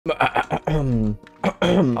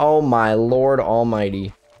Oh my lord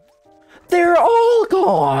almighty. They're all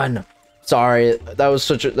gone! Sorry, that was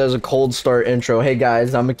a cold start intro. Hey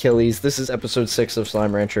guys, I'm Achilles. This is episode 6 of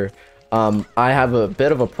Slime Rancher. I have a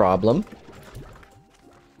bit of a problem.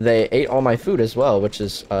 They ate all my food as well, which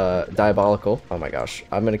is diabolical. Oh my gosh,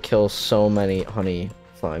 I'm gonna kill so many honey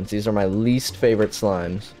slimes. These are my least favorite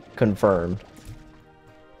slimes, confirmed.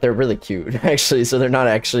 They're really cute, actually, so they're not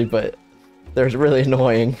actually, but they're really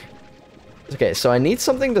annoying. Okay, so I need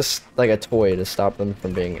something to, like a toy, to stop them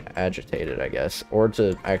from being agitated, I guess. Or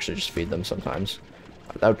to actually just feed them sometimes.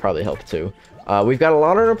 That would probably help, too. We've got a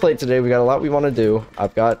lot on our plate today. We got a lot we want to do.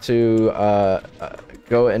 I've got to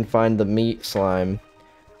go and find the meat slime.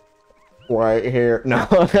 Right here. No,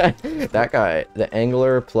 that guy. The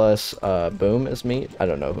angler plus boom is meat. I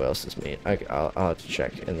don't know who else is meat. I'll have to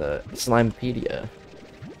check in the Slimepedia.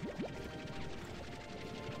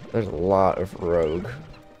 There's a lot of rogue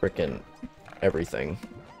frickin' everything.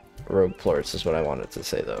 Rogue plorts is what I wanted to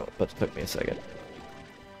say though, but it took me a second.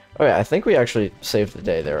 Okay, I think we actually saved the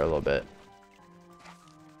day there a little bit.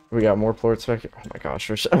 We got more plorts back here. Oh my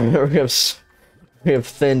gosh, we have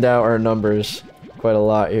thinned out our numbers quite a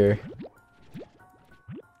lot here.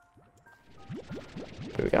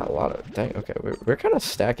 We got a lot of dang. Okay, we're kind of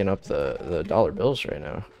stacking up the dollar bills right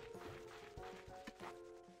now.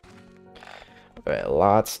 Okay,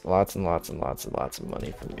 lots and lots and lots of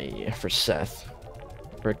money for me, for Seth,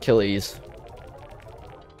 for Achilles.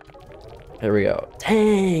 Here we go.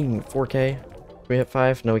 Dang, 4K. We hit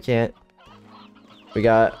 5? No, we can't. We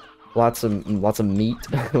got lots of meat.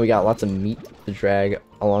 We got lots of meat to drag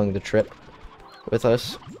along the trip with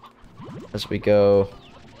us as we go.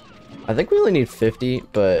 I think we only need 50,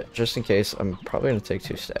 but just in case, I'm probably gonna take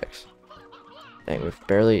 2 stacks. Dang, we've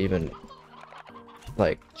barely even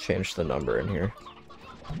like changed the number in here.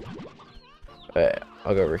 Alright,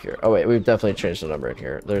 I'll go over here. Oh wait, we've definitely changed the number in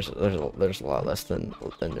here. There's a lot less than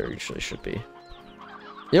there usually should be.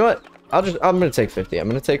 You know what? I'm gonna take 50. I'm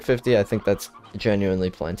gonna take 50. I think that's genuinely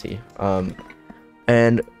plenty.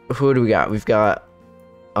 And who do we got? We've got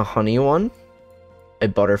a honey one, a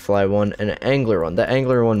butterfly one, and an angler one. The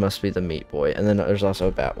angler one must be the meat boy, and then there's also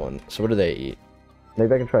a bat one. So what do they eat?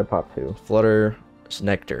 Maybe I can try pop 2. Flutter. It's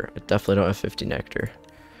nectar. I definitely don't have 50 nectar.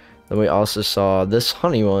 Then we also saw this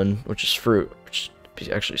honey one, which is fruit, which is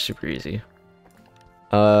actually super easy.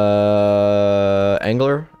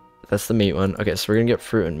 Angler. That's the meat one. Okay, so we're gonna get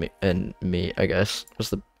fruit and meat, I guess.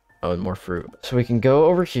 What's the and more fruit. So we can go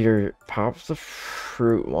over here, pop the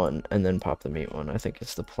fruit one, and then pop the meat one. I think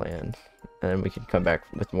it's the plan. And then we can come back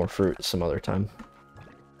with more fruit some other time.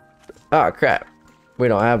 Ah, crap. We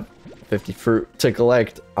don't have 50 fruit to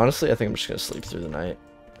collect. Honestly, I think I'm just gonna sleep through the night.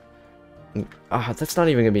 That's not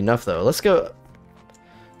even gonna be enough though. Let's go.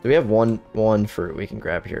 Do we have one fruit we can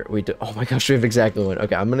grab here? We do. Oh my gosh, we have exactly one.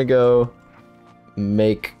 Okay, I'm gonna go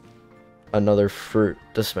make another fruit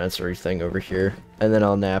dispensary thing over here, and then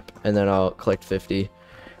I'll nap, and then I'll collect 50,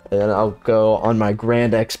 and then I'll go on my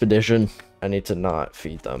grand expedition. I need to not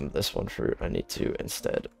feed them this one fruit. I need to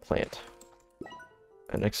instead plant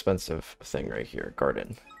an expensive thing right here.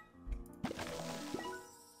 Garden.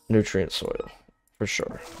 Nutrient soil. For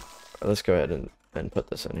sure. Let's go ahead and put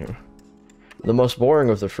this in here. The most boring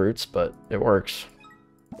of the fruits, but it works.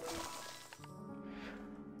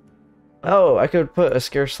 Oh, I could put a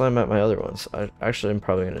scarce slime at my other ones. I'm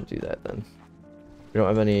probably going to do that then. We don't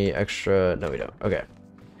have any extra... No, we don't. Okay.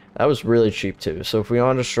 That was really cheap too. So if we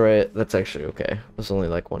want to destroy it, that's actually okay. It was only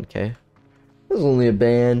like 1K. It was only a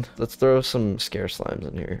band. Let's throw some scarce slimes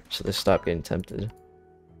in here so they stop getting tempted.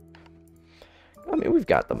 I mean, we've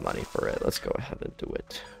got the money for it. Let's go ahead and do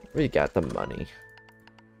it. We got the money.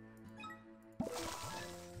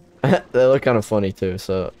 They look kind of funny too,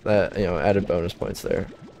 so that, you know, added bonus points there.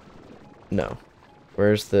 No.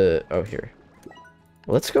 Where's the... Oh, here.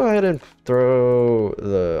 Let's go ahead and throw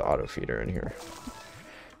the auto feeder in here.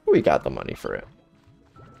 We got the money for it.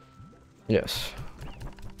 Yes.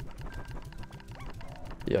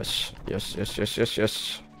 Yes. Yes, yes, yes, yes,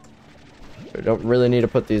 yes. We don't really need to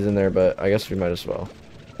put these in there, but I guess we might as well.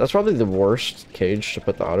 That's probably the worst cage to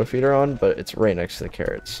put the auto feeder on, but it's right next to the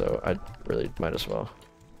carrots, so I really might as well.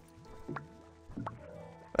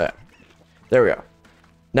 Yeah. There we go.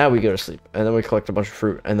 Now we go to sleep, and then we collect a bunch of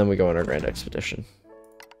fruit, and then we go on our grand expedition.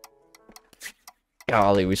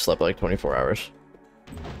 Golly, we slept like 24 hours.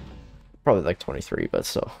 Probably like 23, but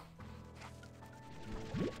still.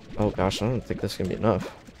 Oh gosh, I don't think this is gonna be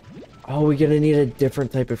enough. Oh, we're gonna need a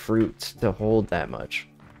different type of fruit to hold that much.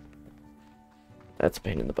 That's a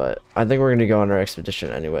pain in the butt. I think we're gonna go on our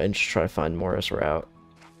expedition anyway and just try to find more as we're out.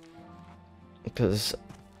 Because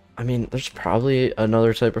I mean, there's probably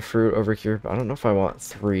another type of fruit over here, but I don't know if I want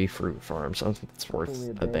 3 fruit farms. I don't think it's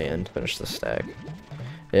worth a band. Finish the stack.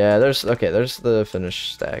 Yeah, there's the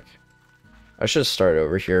finished stack. I should start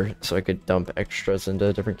over here so I could dump extras into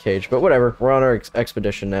a different cage, but whatever. We're on our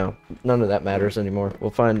expedition now. None of that matters anymore.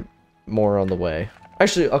 We'll find more on the way.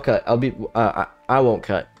 Actually, I'll cut. I won't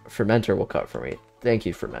cut. Fermenter will cut for me. Thank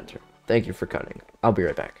you, Fermenter. Thank you for cutting. I'll be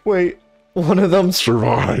right back. Wait, one of them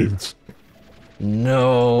survived.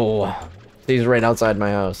 No. He's right outside my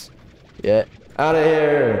house. Get out of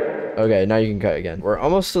here. Okay, now you can cut again. We're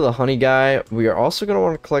almost to the honey guy. We are also going to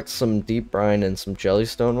want to collect some deep brine and some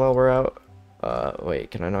jellystone while we're out.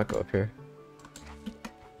 Wait, can I not go up here?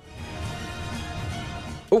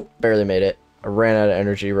 Oh, barely made it. I ran out of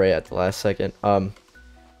energy right at the last second.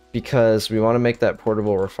 Because we want to make that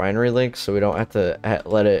portable refinery link so we don't have to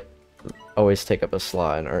let it always take up a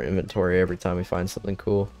slot in our inventory every time we find something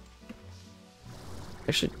cool. I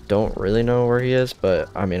actually don't really know where he is, but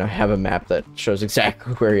I mean, I have a map that shows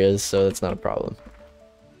exactly where he is, so that's not a problem.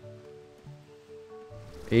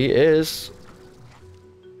 He is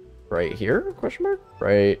right here? Question mark?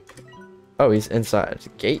 Right. Oh, he's inside. There's a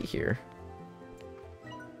gate here.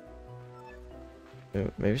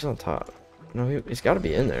 Maybe he's on top. No, he's got to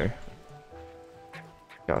be in there.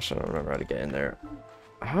 Gosh, I don't remember how to get in there.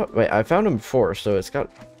 Wait, I found him before, so it's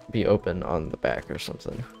got to be open on the back or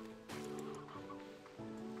something.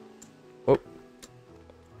 Oh.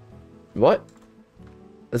 What?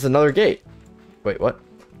 There's another gate. Wait, what?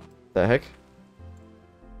 The heck?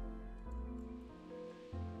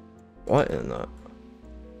 What in the...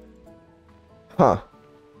 Huh.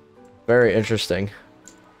 Very interesting.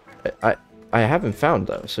 I haven't found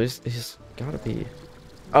though, so he's gotta be...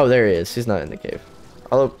 Oh, there he is. He's not in the cave.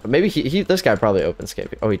 Although, maybe this guy probably opens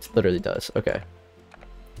cave. Oh, he literally does. Okay.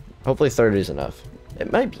 Hopefully 30 is enough.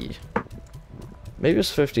 It might be. Maybe it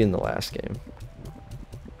was 50 in the last game.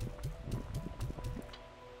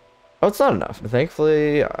 Oh, it's not enough.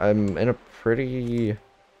 Thankfully, I'm in a pretty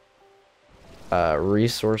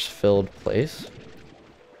resource-filled place.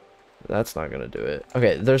 That's not gonna do it.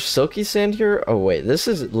 Okay, there's silky sand here. Oh wait, this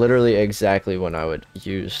is literally exactly when I would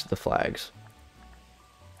use the flags.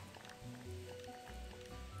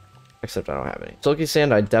 Except I don't have any. Silky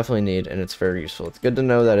sand I definitely need, and it's very useful. It's good to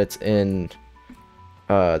know that it's in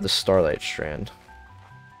the Starlight Strand.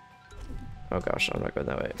 Oh gosh, I'm not going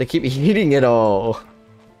that way. They keep eating it all.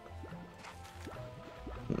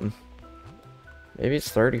 Maybe it's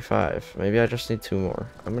 35. Maybe I just need 2 more.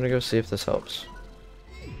 I'm gonna go see if this helps.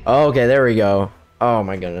 Oh, okay, there we go. Oh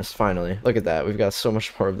my goodness, finally. Look at that. We've got so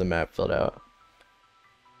much more of the map filled out.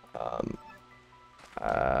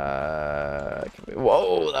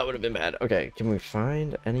 Whoa, that would have been bad. Okay, can we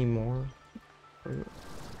find any more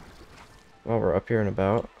while we're up here and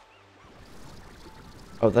about?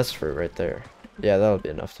 Oh, that's fruit right there. Yeah, that'll be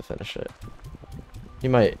enough to finish it. He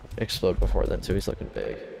might explode before then too. He's looking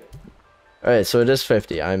big. Alright, so it is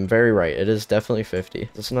 50. I'm very right. It is definitely 50. Is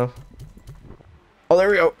this enough? Oh, there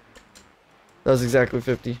we go. That was exactly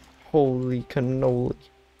 50. Holy cannoli.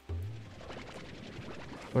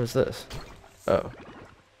 What is this? Oh.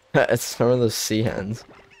 It's some of those sea hens.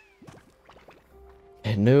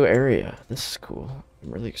 A new area. This is cool.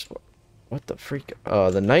 I'm really exploring. What the freak? Oh,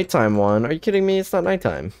 the nighttime one. Are you kidding me? It's not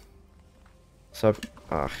nighttime. So,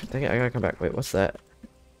 dang it, I gotta come back. Wait, what's that?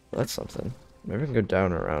 Well, that's something. Maybe I can go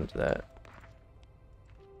down and around to that.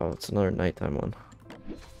 Oh, it's another nighttime one.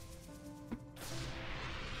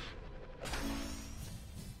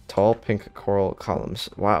 Tall pink coral columns.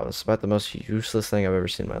 Wow, this is about the most useless thing I've ever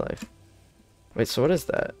seen in my life. Wait, so what is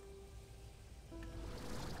that?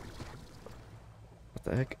 What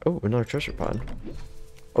the heck? Oh, another treasure pod.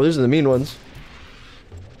 Oh, these are the mean ones.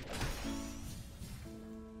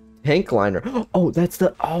 Tank liner. Oh, that's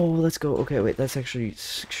the... Oh, let's go. Okay, wait, that's actually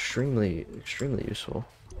extremely useful.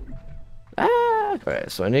 Ah! Okay,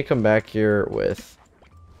 so I need to come back here with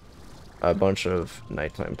a bunch of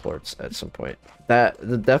nighttime ports at some point.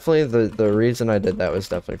 Definitely the reason I did that was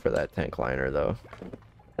definitely for that tank liner, though.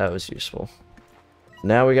 That was useful.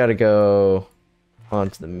 Now we gotta go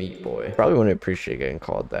onto the meat boy. Probably wouldn't appreciate getting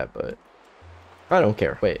called that, but I don't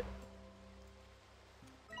care. Wait.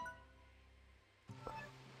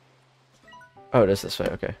 Oh, it is this way.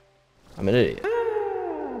 Okay. I'm an idiot.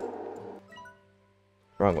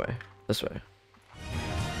 Wrong way. This way.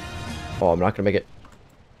 Oh, I'm not gonna make it.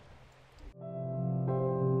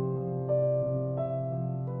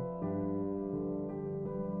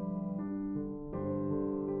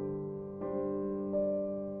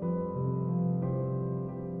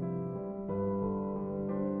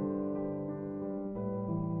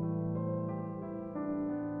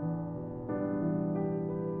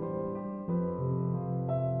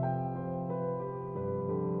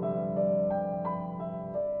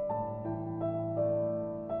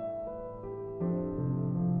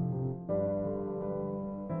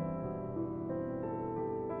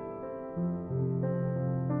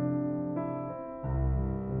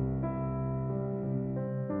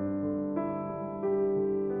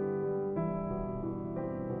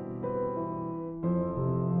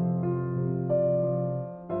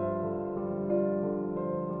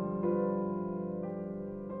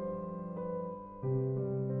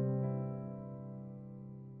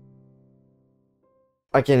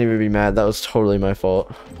 I can't even be mad. That was totally my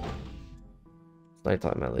fault.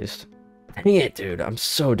 Nighttime, at least. Dang it, dude. I'm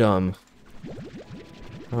so dumb.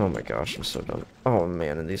 Oh my gosh, I'm so dumb. Oh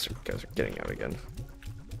man, and these guys are getting out again.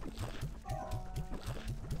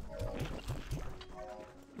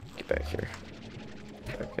 Get back here.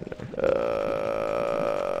 Back in there.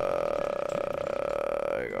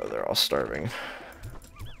 Go, they're all starving.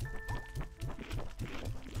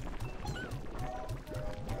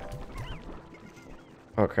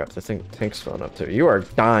 Oh crap, the tank's filling up too. You are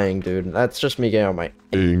dying, dude. That's just me getting out my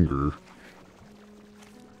anger.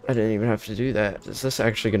 I didn't even have to do that. Is this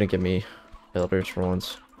actually gonna give me builders for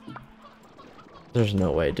once? There's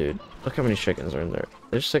no way, dude. Look how many chickens are in there.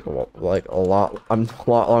 They just take a lot. I'm a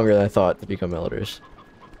lot longer than I thought to become elders.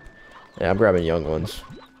 Yeah, I'm grabbing young ones.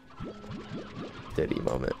 Diddy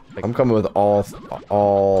moment. Like, I'm coming with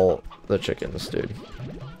all the chickens, dude.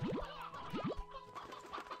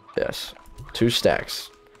 Yes, 2 stacks.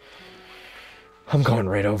 I'm going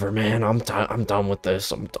right over, man. I'm done with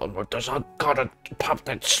this. I'm done with this. I gotta pop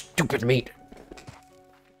that stupid meat.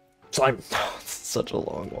 Slime. Such a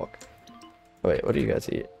long walk. Wait, what do you guys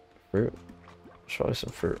eat? Fruit? There's probably some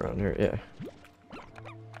fruit around here. Yeah.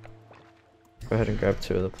 Go ahead and grab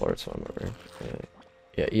 2 of the plorts while I'm over here.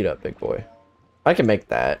 Yeah, eat up, big boy. I can make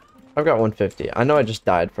that. I've got 150. I know I just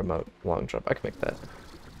died from a long jump. I can make that.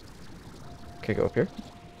 Can I go up here?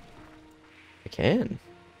 I can. I'm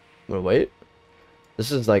gonna wait.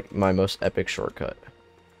 This is like my most epic shortcut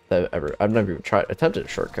that I've never even attempted a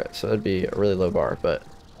shortcut, so that'd be a really low bar, but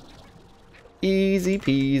easy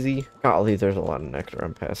peasy. Golly, there's a lot of nectar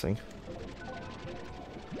I'm passing.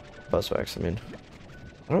 Buzzwax, I mean.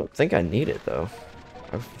 I don't think I need it though.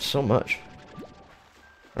 I have so much.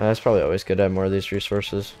 That's probably always good to have more of these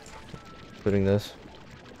resources, including this.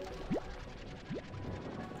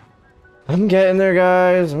 I'm getting there,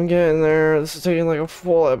 guys. I'm getting there. This is taking like a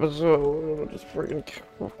full episode. Just freaking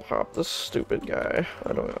pop this stupid guy.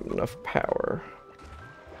 I don't have enough power.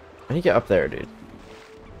 I need to get up there, dude.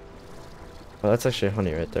 Oh, that's actually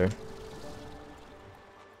honey right there.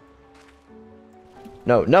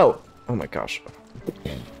 No, no! Oh my gosh.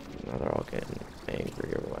 Now they're all getting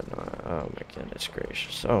angry or whatnot. Oh my goodness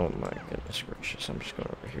gracious. Oh my goodness gracious. I'm just going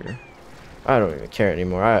over here. I don't even care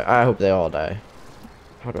anymore. I hope they all die.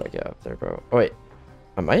 How do I get up there, bro? Oh, wait.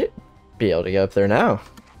 I might be able to get up there now.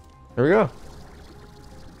 Here we go.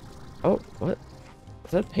 Oh, what?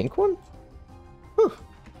 Is that a pink one? Huh.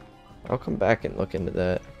 I'll come back and look into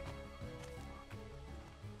that.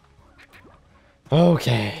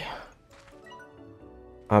 Okay.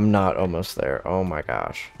 I'm not almost there. Oh my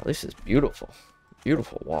gosh. At least it's beautiful.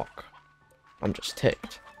 Beautiful walk. I'm just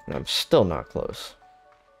ticked. And I'm still not close.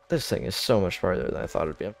 This thing is so much farther than I thought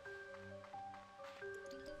it'd be.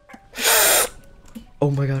 Oh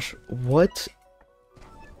my gosh, what?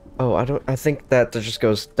 Oh, I think that just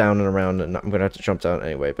goes down and around and I'm gonna have to jump down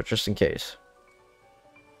anyway, but just in case.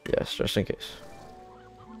 Yes, just in case.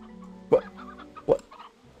 What? What?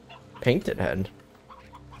 Painted head?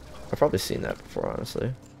 I've probably seen that before,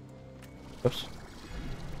 honestly. Oops.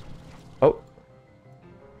 Oh.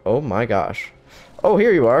 Oh my gosh. Oh,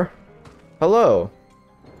 here you are. Hello.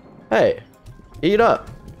 Hey. Eat up,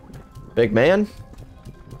 big man.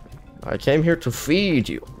 I came here to feed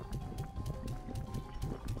you.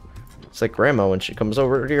 It's like grandma when she comes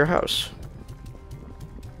over to your house.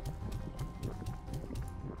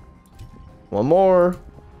 One more.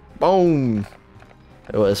 Boom.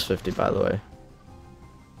 It was 50, by the way.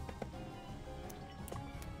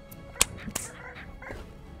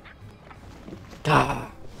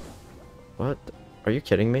 Ah. What? Are you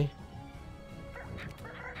kidding me?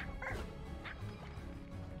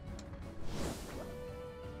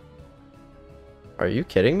 Are you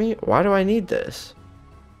kidding me? Why do I need this?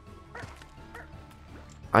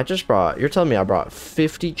 I just brought... You're telling me I brought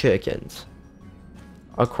 50 chickens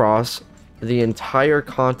across the entire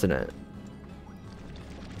continent.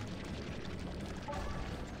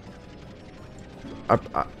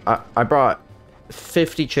 I brought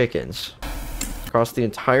 50 chickens across the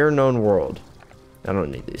entire known world. I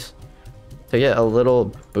don't need these. To get a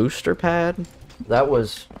little booster pad? That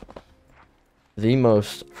was the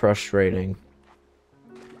most frustrating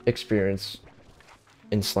experience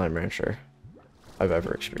in Slime Rancher I've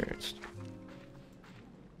ever experienced.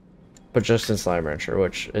 But just in Slime Rancher,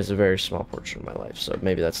 which is a very small portion of my life, so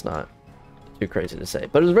maybe that's not too crazy to say.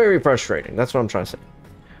 But it's very frustrating. That's what I'm trying to say.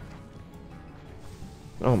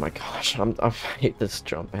 Oh my gosh, I hate this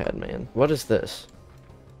jump ahead, man. What is this?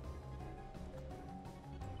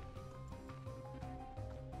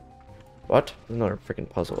 What? Another freaking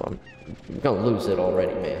puzzle. I'm gonna lose it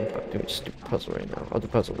already, man. I'm doing a stupid puzzle right now. I'll do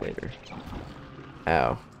puzzle later.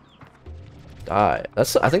 Ow. Die.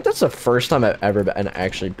 I think that's the first time I've ever been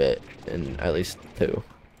actually bit in at least 2.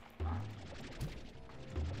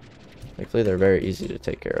 Thankfully, they're very easy to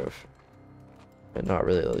take care of. And not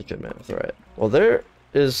really a legitimate threat. Well, there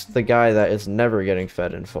is the guy that is never getting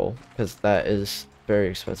fed in full. Because that is very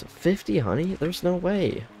expensive. 50 honey? There's no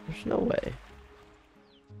way. There's no way.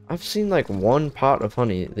 I've seen like 1 pot of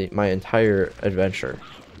honey my entire adventure.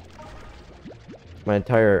 My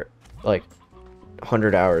entire, like,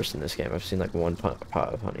 100 hours in this game. I've seen like 1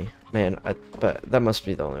 pot of honey. Man, but that must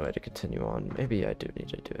be the only way to continue on. Maybe I do need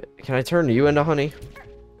to do it. Can I turn you into honey?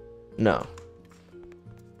 No.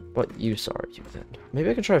 What use are you then? Maybe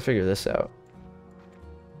I can try to figure this out.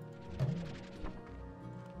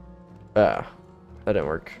 That didn't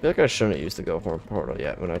work. I feel like I shouldn't use the go home portal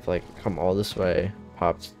yet when I've like come all this way,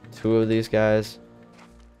 popped 2 of these guys,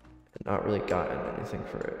 and not really gotten anything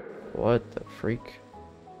for it. What the freak?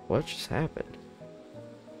 What just happened?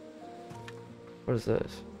 What is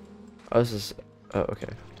this? Oh, this is... Oh, okay.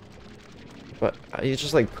 But he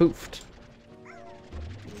just like poofed.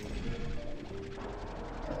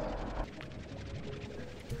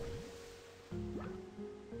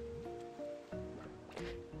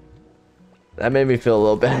 That made me feel a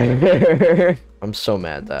little better. I'm so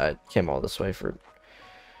mad that I came all this way for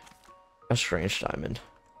a strange diamond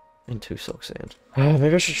and 2 silk sand.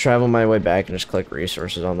 Maybe I should travel my way back and just collect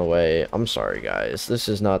resources on the way. I'm sorry, guys. This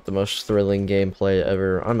is not the most thrilling gameplay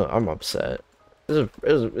ever. I'm upset.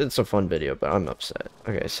 It's a fun video, but I'm upset.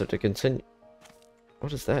 Okay, so to continue...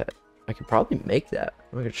 What is that? I could probably make that.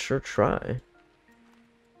 I could sure try.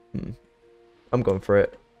 I'm going for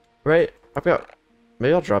it. Right? I've got...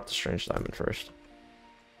 Maybe I'll drop the strange diamond first.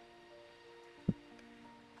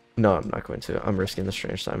 No, I'm not going to. I'm risking the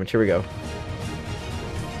strange diamond. Here we go.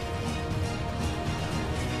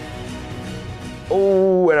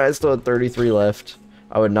 Oh, and I still had 33 left.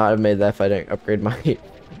 I would not have made that if I didn't upgrade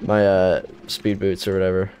my speed boots or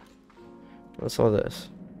whatever. What's all this?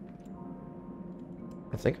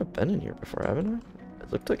 I think I've been in here before, haven't I?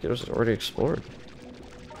 It looked like it was already explored.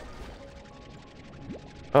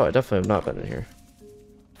 Oh, I definitely have not been in here.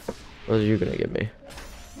 What are you gonna give me?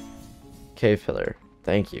 Cave pillar.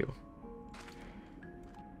 Thank you.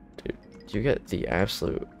 Dude, you get the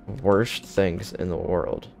absolute worst things in the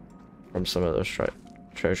world from some of those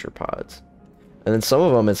treasure pods. And then some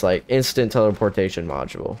of them it's like instant teleportation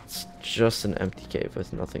module. It's just an empty cave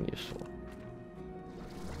with nothing useful.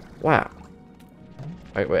 Wow.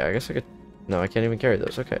 Wait, I guess I could... No, I can't even carry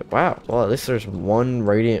those. Okay, wow. Well, at least there's 1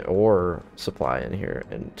 radiant ore supply in here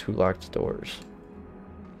and 2 locked doors.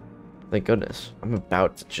 Thank goodness. I'm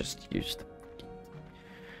about to just use the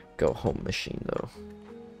go home machine though.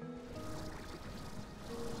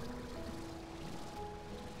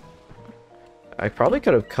 I probably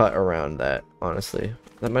could have cut around that, honestly.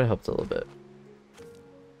 That might have helped a little bit.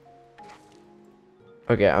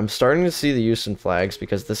 Okay, I'm starting to see the use in flags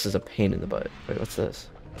because this is a pain in the butt. Wait, what's this?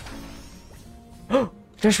 Oh!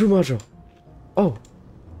 Dash module! Oh!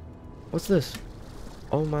 What's this?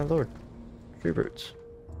 Oh my lord. Tree roots.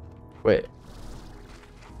 Wait.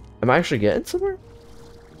 Am I actually getting somewhere?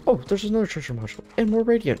 Oh, there's another treasure module. And more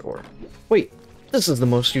radiant ore. Wait. This is the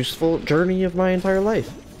most useful journey of my entire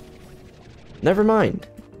life. Never mind.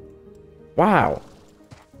 Wow.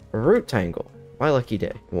 A root tangle. My lucky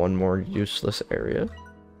day. 1 more useless area.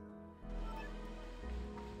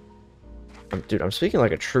 Dude, I'm speaking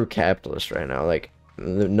like a true capitalist right now. Like,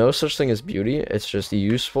 no such thing as beauty. It's just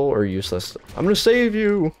useful or useless. I'm gonna save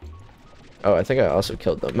you. Oh, I think I also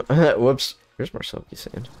killed them. Whoops. Here's more silky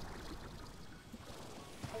sand.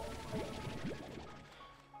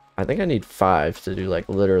 I think I need 5 to do like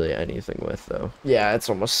literally anything with though. Yeah, it's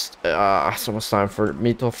almost time for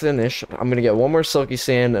me to finish. I'm gonna get 1 more silky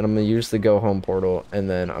sand and I'm gonna use the go home portal and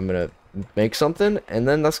then I'm gonna make something and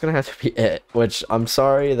then that's gonna have to be it. Which I'm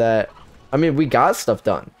sorry that I mean we got stuff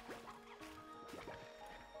done.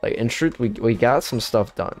 Like in truth, we got some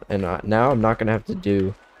stuff done and now I'm not gonna have to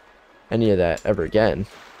do any of that ever again.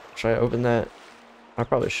 Should I open that? I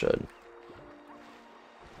probably should.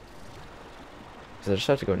 Because I just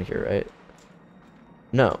have to go in here, right?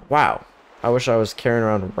 No. Wow. I wish I was carrying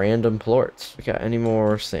around random plorts. We got any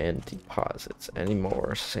more sand deposits? Any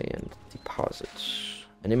more sand deposits?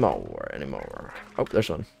 Any more? Oh, there's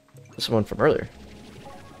one. This one from earlier.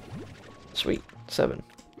 Sweet. 7.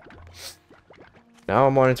 Now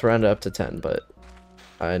I'm wanting to round it up to 10, but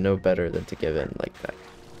I know better than to give in like that.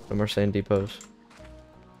 No more sand depots.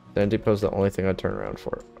 Sand depot's the only thing I'd turn around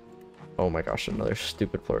for. Oh my gosh, another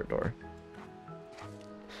stupid plort door.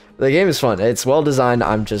 The game is fun. It's well designed.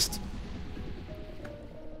 I'm just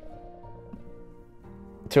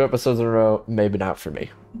 2 episodes in a row, maybe not for me.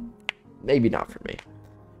 Maybe not for me.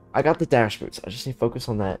 I got the dash boots. I just need to focus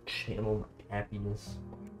on that channel happiness.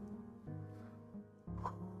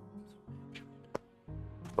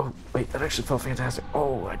 Oh, wait, that actually felt fantastic.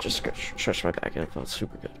 Oh, I just got stretched my back and it felt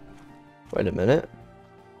super good. Wait a minute.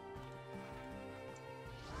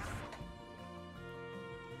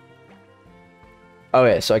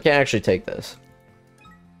 Okay, so I can't actually take this.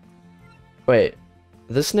 Wait,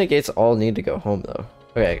 this negates all need to go home, though.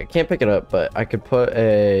 Okay, I can't pick it up, but I could put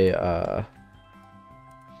a, I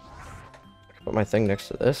could put my thing next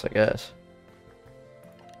to this, I guess.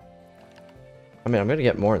 I mean, I'm gonna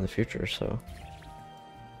get more in the future, so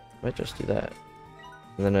I might just do that.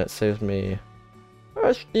 And then it saves me,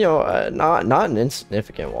 you know, not an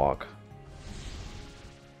insignificant walk.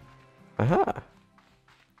 Aha.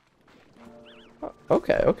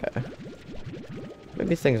 Okay, okay.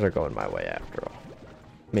 Maybe things are going my way after all.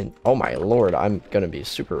 I mean, oh my lord, I'm gonna be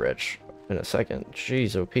super rich in a second.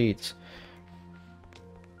 Jeez, oh Pete's.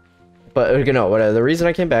 But, you know, whatever. The reason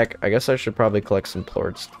I came back, I guess I should probably collect some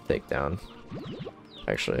plorts to take down.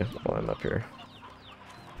 Actually, while I'm up here.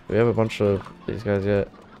 Do we have a bunch of these guys yet?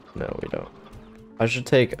 No, we don't. I should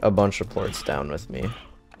take a bunch of plorts down with me.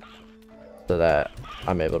 So that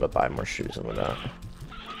I'm able to buy more shoes and whatnot.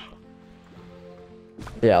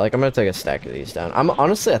 Yeah, like I'm gonna take a stack of these down.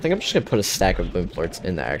 Honestly, I think I'm just gonna put a stack of boom plorts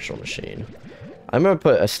in the actual machine. I'm gonna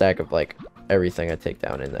put a stack of like everything I take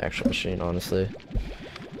down in the actual machine, honestly.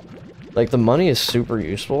 Like the money is super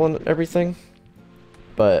useful and everything,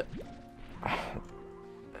 but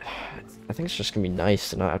I think it's just gonna be nice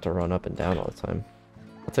to not have to run up and down all the time.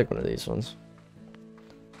 I'll take one of these ones.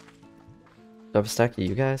 Do I have a stack of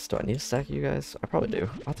you guys? Do I need a stack of you guys? I probably do.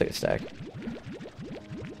 I'll take a stack.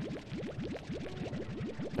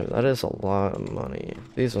 That is a lot of money.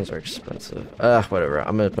 These ones are expensive. Whatever.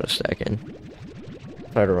 I'm gonna put a stack in.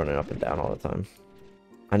 Tired of running up and down all the time.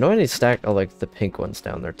 I know I need a stack of like the pink ones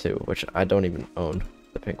down there too, which I don't even own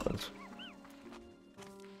the pink ones.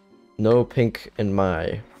 No pink in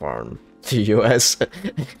my farm. The US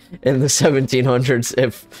in the 1700s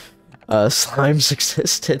if slimes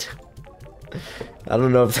existed. I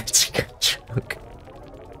don't know if that's a good joke.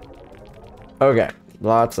 Okay.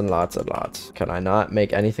 Lots and lots and lots. Can I not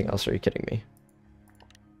make anything else? Are you kidding me?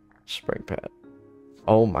 Spring pad.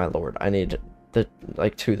 Oh my lord. I need the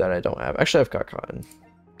like 2 that I don't have. Actually, I've got cotton.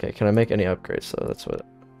 Okay, can I make any upgrades? So that's what.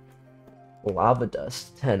 Lava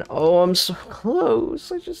dust 10. Oh, I'm so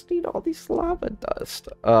close. I just need all these lava dust.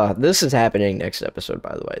 This is happening next episode,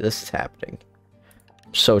 by the way. This is happening.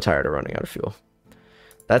 I'm so tired of running out of fuel.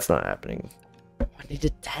 That's not happening. I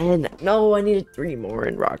needed 10. No, I needed 3 more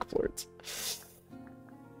in rock plorts.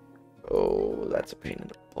 Oh, that's a pain in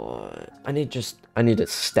the butt. I need to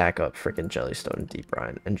stack up freaking jellystone and deep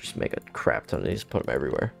brine and just make a crap ton of these, put them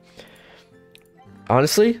everywhere.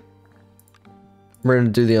 Honestly, we're gonna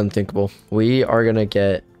do the unthinkable. We are gonna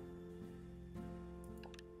get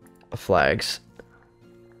flags.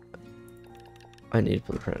 I need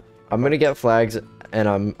blueprint. I'm gonna get flags,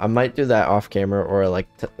 and I might do that off camera or like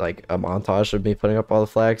a montage of me putting up all the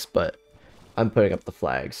flags, but I'm putting up the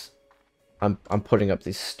flags. I'm putting up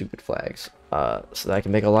these stupid flags so that I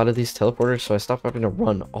can make a lot of these teleporters so I stop having to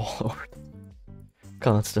run all over them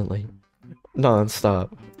constantly,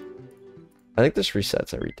 non-stop. I think this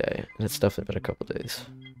resets every day, and it's definitely been a couple days.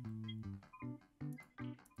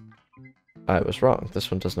 I was wrong. This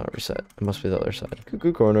one does not reset. It must be the other side.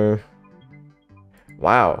 Cuckoo corner.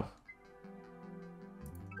 Wow.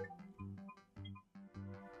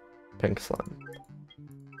 Pink slime.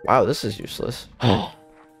 Wow, this is useless.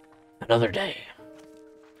 Another day.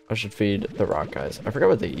 I should feed the rock guys. I forgot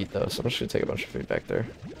what they eat though, so I'm just gonna take a bunch of food back there.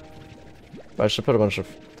 But I should put a bunch of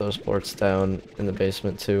those plorts down in the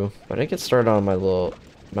basement too. But I didn't get started on my little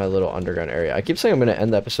underground area. I keep saying I'm gonna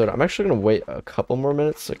end the episode. I'm actually gonna wait a couple more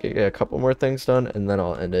minutes to get a couple more things done, and then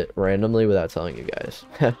I'll end it randomly without telling you guys.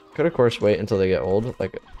 Could of course wait until they get old,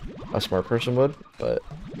 like a smart person would, but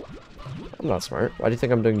I'm not smart. Why do you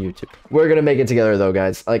think I'm doing YouTube? We're gonna make it together though,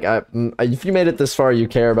 guys. Like, if you made it this far, you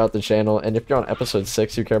care about the channel, and if you're on episode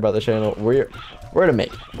 6, you care about the channel. We're gonna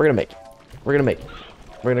make it. We're gonna make it. We're gonna make it.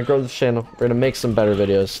 We're gonna grow this channel. We're gonna make some better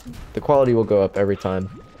videos. The quality will go up every time.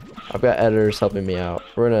 I've got editors helping me out.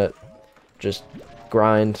 We're gonna just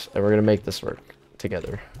grind, and we're gonna make this work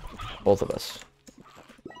together, both of us.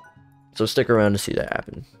 So stick around to see that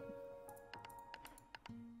happen.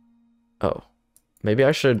 Oh. Maybe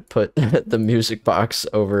I should put the music box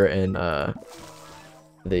over in, I'm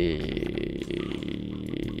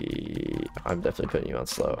definitely putting you on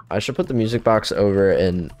slow. I should put the music box over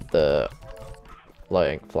in the,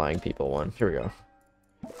 like, flying people one. Here we go.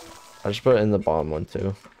 I just put it in the bottom one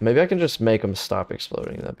too. Maybe I can just make them stop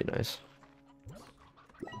exploding. That'd be nice.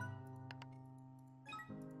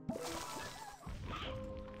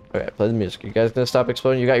 Okay, play the music. You guys gonna stop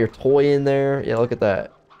exploding? You got your toy in there. Yeah, look at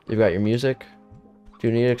that. You've got your music. Do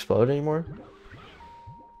you need to explode anymore?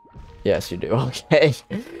 Yes, you do. Okay.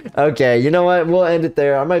 Okay, you know what? We'll end it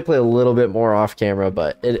there. I might play a little bit more off camera,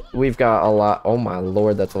 but we've got a lot. Oh my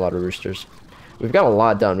lord, that's a lot of roosters. We've got a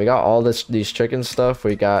lot done. We got all these chicken stuff.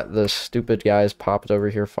 We got the stupid guys popped over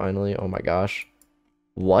here finally. Oh my gosh.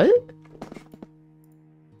 What?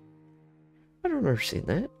 I don't remember seeing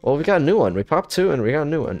that. Well, we got a new one. We popped 2 and we got a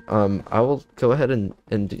new one. I will go ahead and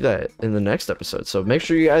do that in the next episode. So make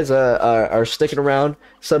sure you guys are sticking around,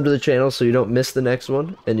 sub to the channel so you don't miss the next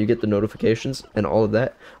one and you get the notifications and all of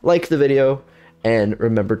that. Like the video and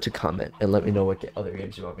remember to comment and let me know what other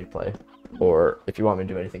games you want me to play or if you want me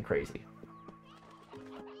to do anything crazy.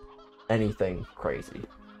 Anything crazy.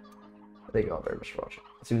 Thank you all very much for watching.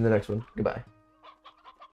 See you in the next one. Goodbye.